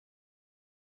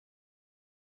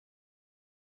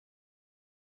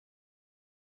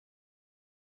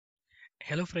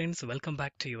Hello friends, welcome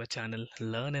back to your channel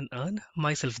Learn and Earn.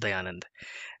 Myself Dayanand.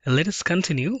 Let us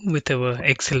continue with our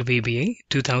Excel VBA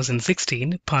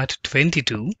 2016 part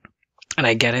 22, and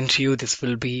I guarantee you this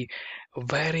will be a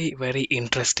very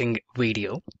interesting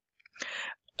video.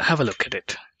 Have a look at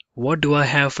it. What do I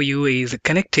have for you is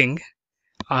connecting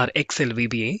our Excel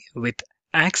VBA with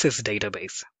Access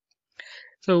database.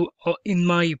 So in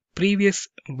my previous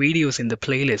videos in the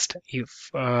playlist,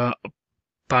 if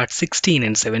part 16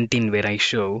 and 17 where I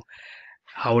show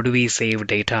how do we save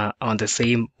data on the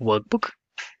same workbook,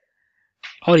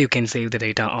 or you can save the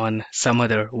data on some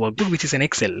other workbook which is in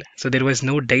Excel. So there was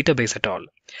no database at all.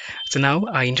 So now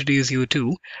I introduce you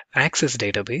to Access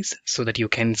database so that you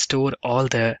can store all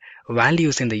the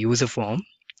values in the user form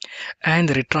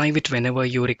and retrieve it whenever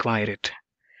you require it.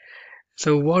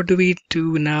 So what do we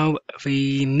do now?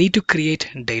 We need to create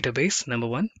database. Number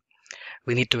one,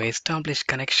 we need to establish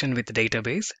connection with the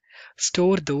database,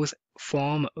 store those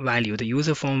form value, the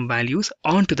user form values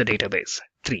onto the database.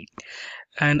 3.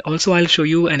 And also I'll show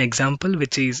you an example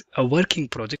which is a working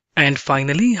project. And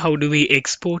finally, how do we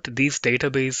export this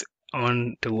database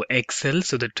onto Excel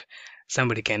so that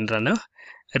somebody can run a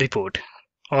report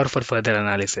or for further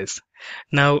analysis.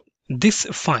 Now this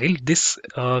file, this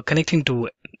connecting to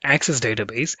Access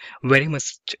database, very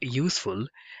much useful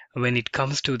when it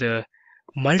comes to the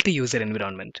multi-user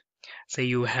environment. Say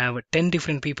you have 10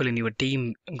 different people in your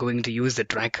team going to use the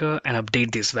tracker and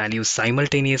update these values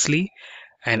simultaneously,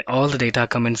 and all the data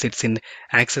come and sits in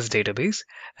Access database,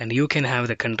 and you can have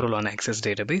the control on Access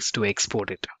database to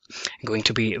export it. Going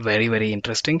to be very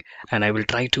interesting, and I will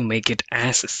try to make it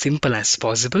as simple as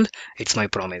possible. It's my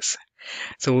promise.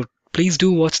 So please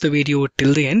do watch the video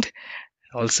till the end.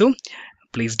 Also,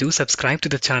 please do subscribe to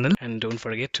the channel and don't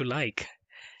forget to like.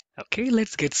 Okay,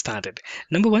 let's get started.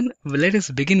 Number one, let us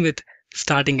begin with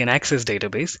starting an Access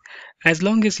database. As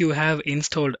long as you have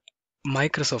installed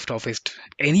Microsoft Office,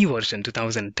 any version,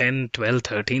 2010, 12,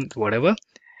 13, whatever.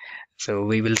 So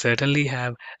we will certainly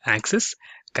have Access.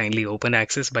 Kindly open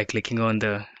Access by clicking on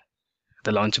the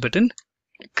launch button.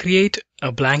 Create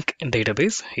a blank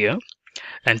database here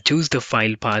and choose the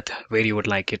file path where you would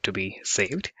like it to be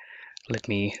saved. Let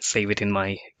me save it in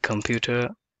my computer.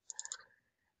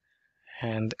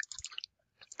 And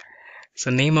so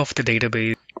name of the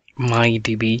database,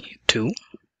 MyDB2,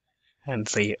 and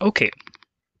say OK.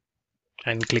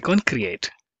 And click on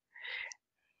create.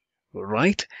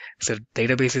 Right, so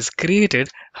database is created.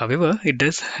 However, it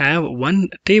does have one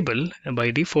table by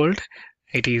default.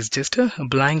 It is just a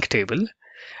blank table.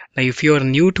 Now if you are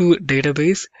new to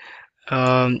database,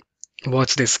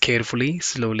 watch this carefully,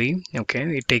 slowly.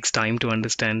 Okay, it takes time to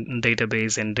understand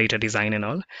database and data design and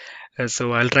all.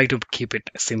 So I'll try to keep it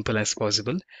simple as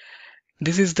possible.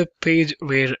 This is the page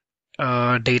where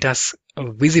data's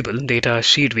visible, data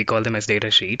sheet, we call them as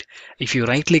data sheet. If you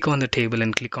right click on the table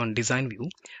and click on design view,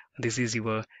 this is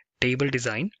your table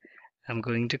design. I'm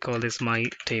going to call this my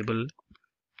table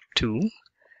 2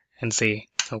 and say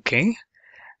OK.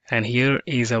 And here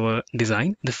is our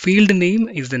design. The field name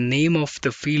is the name of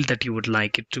the field that you would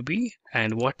like it to be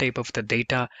and what type of the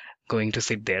data going to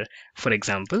sit there. For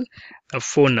example, a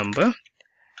phone number,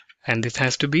 and this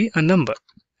has to be a number.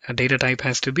 A data type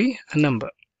has to be a number.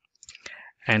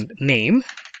 And name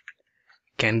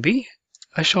can be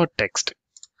a short text.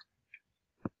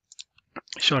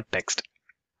 Short text.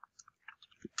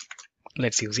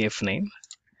 Let's use F name.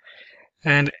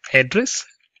 And address.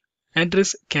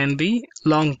 Address can be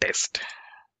long text.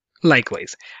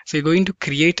 Likewise. So you're going to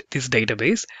create this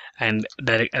database and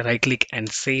right click and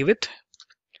save it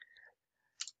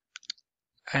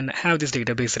and have this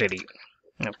database ready.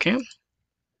 Okay.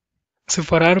 So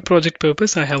for our project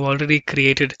purpose, I have already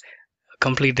created a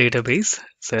complete database.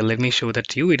 So let me show that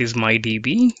to you. It is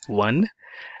MyDB1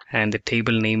 and the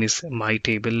table name is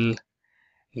MyTable.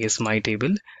 Yes,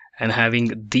 MyTable, and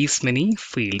having these many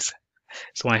fields.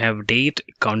 So I have date,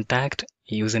 contact,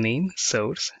 username,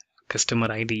 source, customer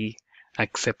ID,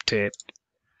 accepted,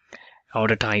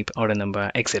 order type, order number,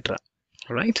 etc.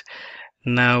 Right?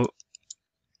 Now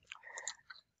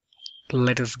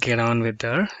let us get on with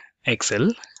the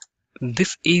Excel.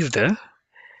 This is the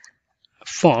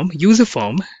form, user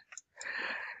form.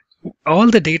 All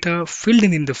the data filled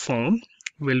in the form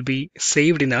will be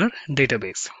saved in our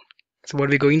database. So what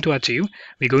we're going to achieve,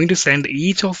 we're going to send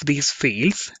each of these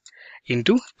fields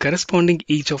into corresponding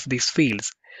each of these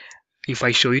fields. If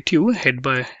I show it to you head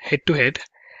to head,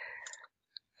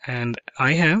 and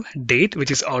I have date,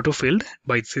 which is auto-filled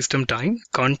by system time.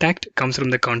 Contact comes from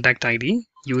the contact ID.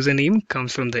 Username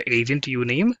comes from the agent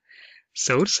uname.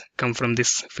 Source comes from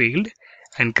this field,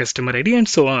 and customer ID, and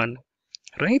so on.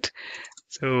 Right?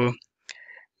 So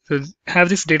So have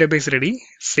this database ready,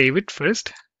 save it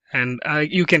first, and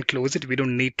you can close it. We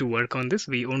don't need to work on this.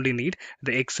 We only need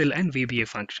the Excel and VBA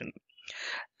function.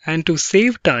 And to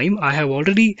save time, I have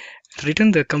already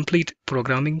written the complete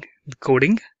programming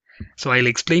coding. So I'll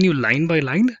explain you line by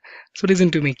line. So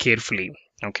listen to me carefully.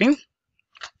 Okay.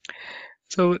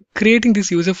 So creating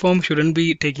this user form shouldn't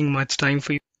be taking much time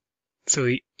for you. So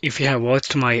if you have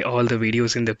watched my all the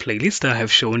videos in the playlist, I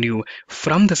have shown you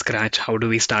from the scratch how do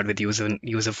we start with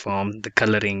user form, the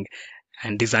coloring,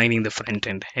 and designing the front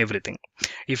end, everything.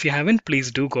 If you haven't,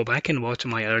 please do go back and watch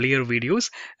my earlier videos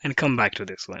and come back to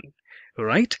this one. All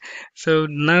right. So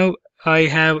now I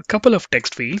have a couple of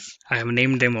text fields. I have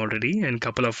named them already, and a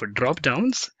couple of drop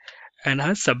downs, and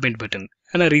a submit button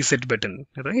and a reset button.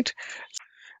 Right.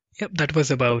 Yep, that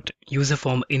was about user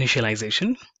form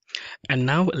initialization. And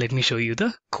now let me show you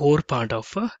the core part of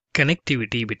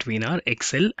connectivity between our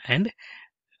Excel and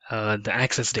the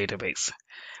Access database.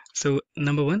 So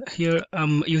number one, here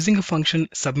I'm using a function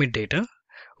submit data,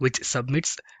 which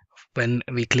submits when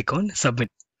we click on submit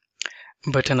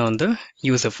button on the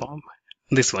user form.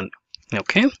 This one.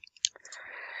 Okay.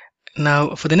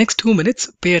 Now for the next 2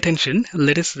 minutes, pay attention.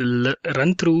 Let us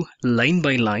run through line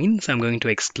by line. So I'm going to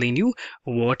explain you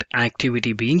what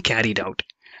activity being carried out.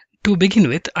 To begin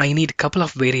with, I need a couple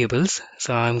of variables.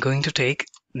 So I'm going to take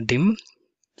dim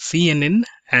CNN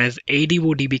as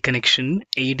ADODB connection.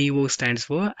 ADO stands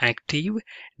for Active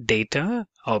Data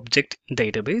Object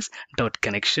Database dot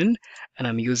connection, and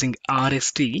I'm using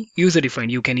RST, user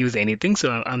defined. You can use anything,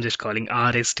 so I'm just calling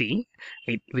RST,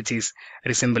 which is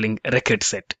resembling record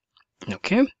set.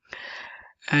 Okay,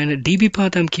 and DB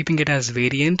path, I'm keeping it as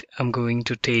variant. I'm going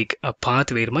to take a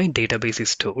path where my database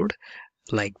is stored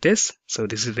like this. So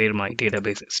this is where my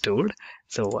database is stored.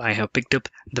 So I have picked up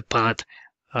the path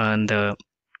and the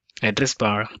address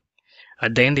bar.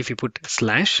 At the end, if you put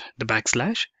slash, the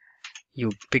backslash,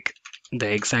 you pick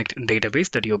the exact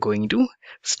database that you're going to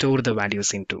store the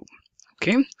values into.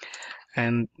 Okay,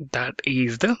 and that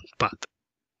is the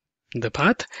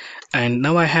path. And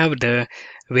now I have the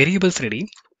variables ready,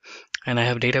 and I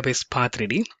have database path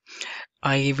ready.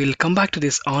 I will come back to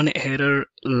this on error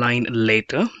line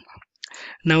later.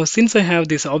 Now, since I have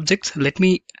these objects, let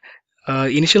me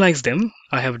initialize them.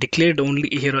 I have declared only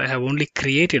here, I have only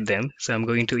created them. So I'm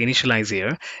going to initialize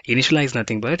here. Initialize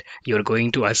nothing but you're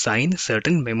going to assign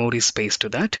certain memory space to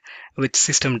that, which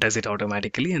system does it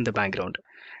automatically in the background.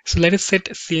 So let us set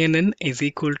CNN is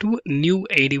equal to new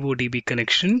ADODB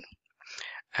connection,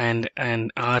 and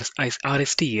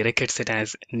RST record set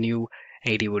as new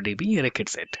ADODB record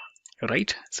set.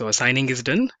 Right, so assigning is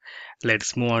done.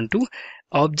 Let's move on to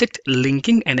object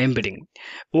linking and embedding.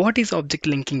 What is object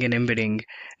linking and embedding?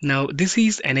 Now this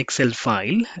is an Excel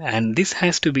file, and this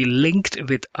has to be linked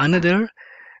with another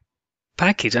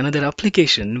package, another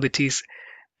application, which is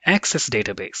Access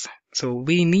database. So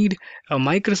we need a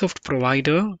Microsoft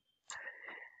provider.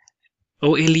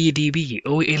 OLEDB.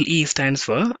 OLE stands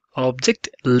for Object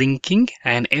Linking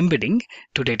and Embedding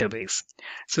to Database.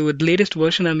 So with the latest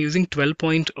version, I'm using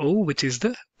 12.0, which is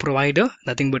the provider,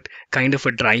 nothing but kind of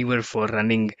a driver for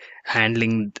running,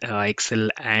 handling Excel,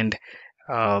 and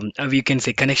we can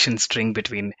say connection string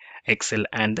between Excel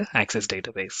and the Access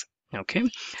database. Okay,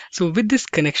 so with this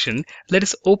connection, let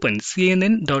us open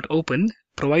cnn.open,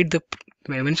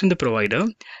 mention the provider,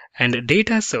 and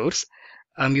data source.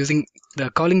 I'm using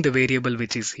calling the variable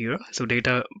which is here. So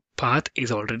data path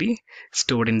is already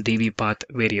stored in DB path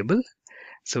variable.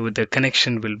 So the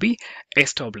connection will be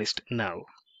established now.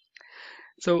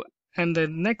 So, and the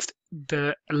next,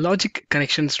 the logic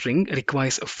connection string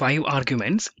requires 5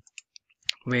 arguments,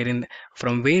 wherein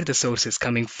from where the source is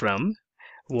coming from,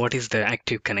 what is the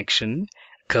active connection,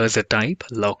 cursor type,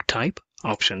 log type,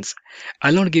 options.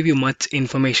 I'll not give you much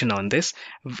information on this.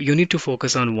 You need to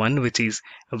focus on one, which is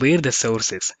where the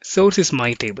source is. Source is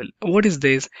my table. What is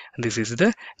this? This is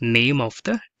the name of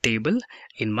the table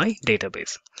in my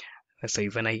database. So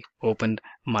when I open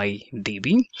my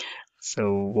DB,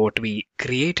 so what we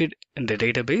created in the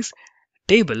database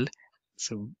table,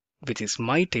 so which is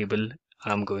my table,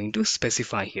 I'm going to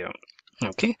specify here.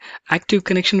 Okay, active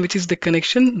connection, which is the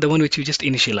connection, the one which you just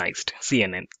initialized,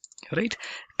 CNN, right?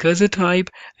 Cursor type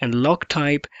and log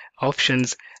type,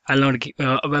 options. I'm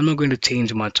not going to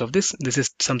change much of this. This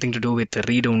is something to do with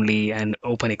read only and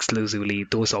open exclusively,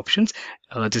 those options.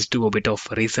 Just do a bit of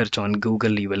research on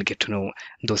Google, you will get to know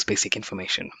those basic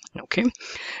information. Okay,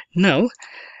 now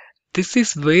this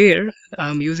is where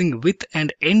I'm using with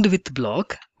and end with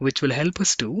block, which will help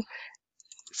us to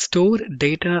store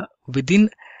data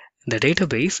within the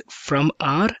database from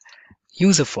our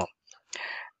user form.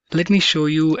 Let me show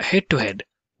you head to head.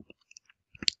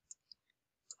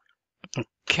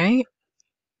 Okay.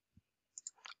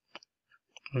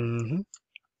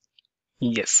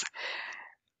 Yes.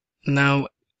 Now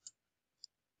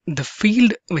the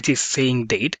field which is saying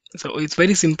date, so it's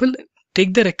very simple.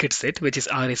 Take the record set which is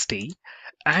RST,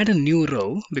 add a new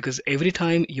row because every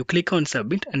time you click on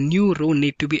submit, a new row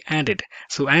need to be added.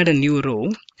 So add a new row,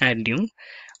 add new.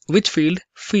 Which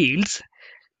fields?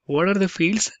 What are the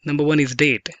fields? Number one is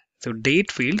date. So date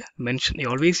field, mention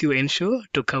always you ensure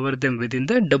to cover them within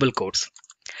the double quotes.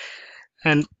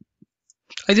 And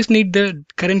I just need the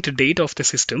current date of the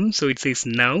system. So it says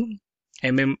now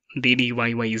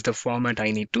MMDDYY is the format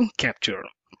I need to capture.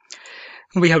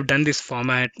 We have done this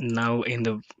format now in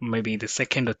the maybe the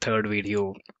second or third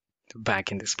video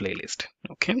back in this playlist.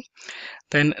 Okay.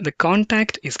 Then the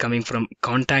contact is coming from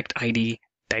contact ID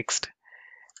text.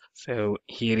 So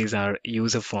here is our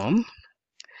user form,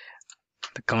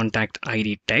 the contact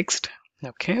ID text.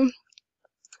 Okay.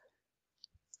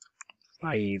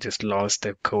 I just lost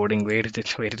the coding. Where did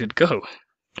it go?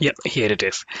 Yeah, here it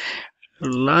is.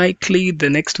 Likely the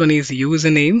next one is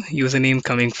username. Username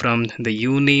coming from the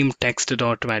uname text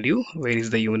dot value. Where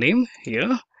is the uname?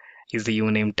 Here is the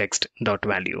uname text dot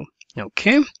value.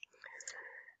 Okay.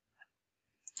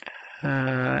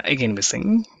 Again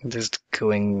missing. Just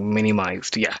going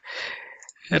minimized. Yeah.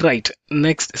 Right.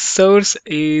 Next source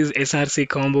is src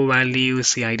combo value,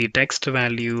 cid text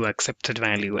value, accepted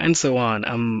value, and so on.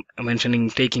 I'm mentioning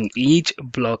taking each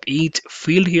block, each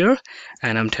field here,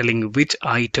 and I'm telling which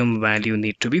item value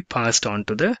need to be passed on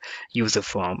to the user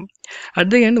form. At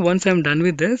the end, once I'm done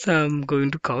with this, I'm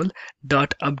going to call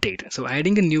dot update. So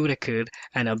adding a new record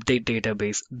and update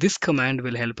database. This command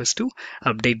will help us to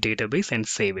update database and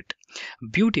save it.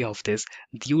 Beauty of this,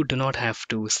 you do not have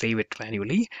to save it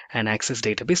manually, and access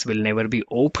database will never be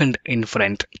opened in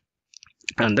front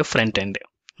on the front end.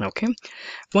 Okay,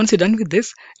 once you're done with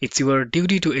this, it's your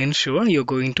duty to ensure you're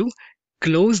going to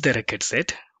close the record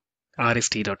set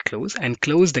rst.close and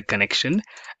close the connection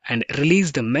and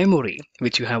release the memory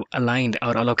which you have aligned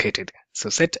or allocated. So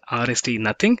set rst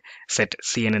nothing, set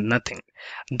cnn nothing.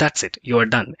 That's it, you are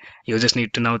done. You just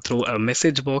need to now throw a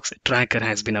message box, tracker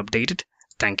has been updated,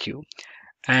 thank you.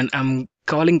 And I'm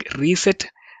calling reset.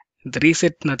 The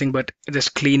reset nothing but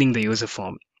just cleaning the user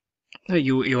form.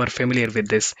 You are familiar with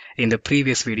this. In the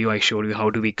previous video I showed you how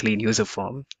do we clean user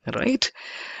form, right?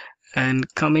 And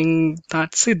coming,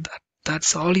 that's it.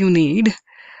 That's all you need.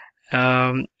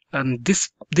 And this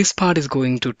part is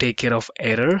going to take care of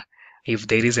error. If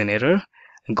there is an error,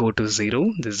 go to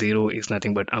 0. The 0 is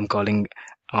nothing but I'm calling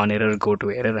on error, go to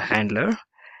error handler.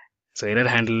 So error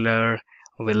handler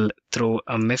will throw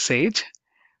a message.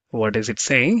 What is it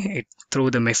saying? It throw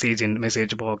the message in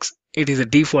message box. It is a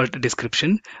default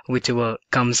description whichever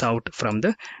comes out from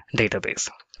the database.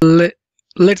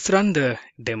 Let's run the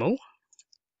demo.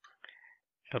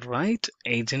 Right,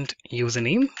 agent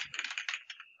username.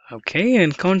 Okay,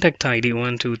 and contact ID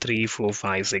 1 2 3 4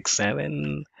 5 6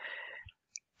 7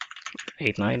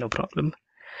 8 9, no problem.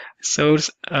 Source,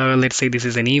 let's say this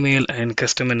is an email and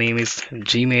customer name is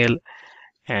Gmail.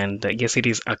 And yes, it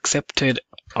is accepted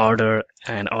order,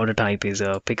 and order type is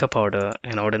a pickup order,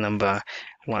 and order number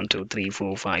 1 2 3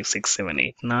 4 5 6 7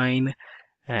 8 9,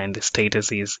 and the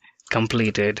status is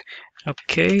completed.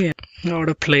 Okay,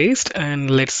 order placed,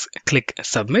 and let's click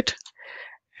submit,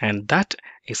 and that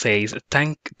it says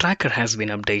tracker has been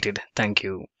updated, thank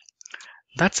you.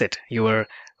 That's it, your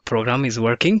program is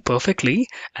working perfectly.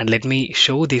 And let me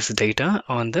show this data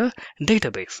on the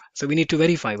database. So we need to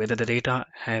verify whether the data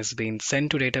has been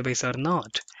sent to database or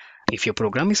not. If your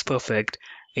program is perfect,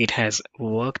 it has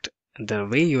worked the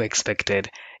way you expected,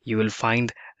 you will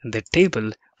find the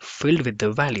table filled with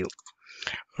the value.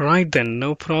 Right then,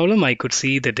 no problem. I could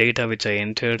see the data which I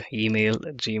entered, email,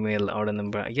 Gmail, order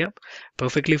number. Yep,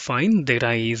 perfectly fine.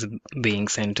 Data is being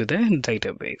sent to the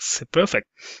database. Perfect.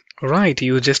 Right,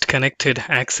 you just connected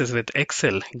Access with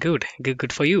Excel. Good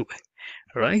for you.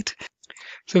 Right.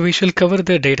 So we shall cover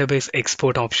the database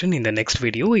export option in the next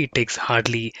video. It takes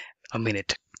hardly a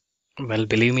minute. Well,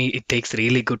 believe me, it takes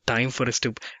really good time for us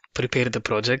to prepare the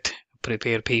project,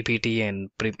 prepare PPT, and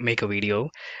make a video.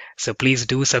 So please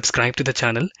do subscribe to the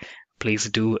channel. Please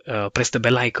do press the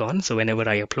bell icon, so whenever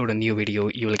I upload a new video,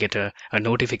 you will get a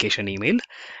notification email.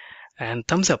 And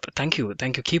thumbs up. Thank you.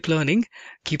 Keep learning,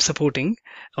 keep supporting.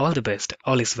 All the best.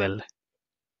 All is well.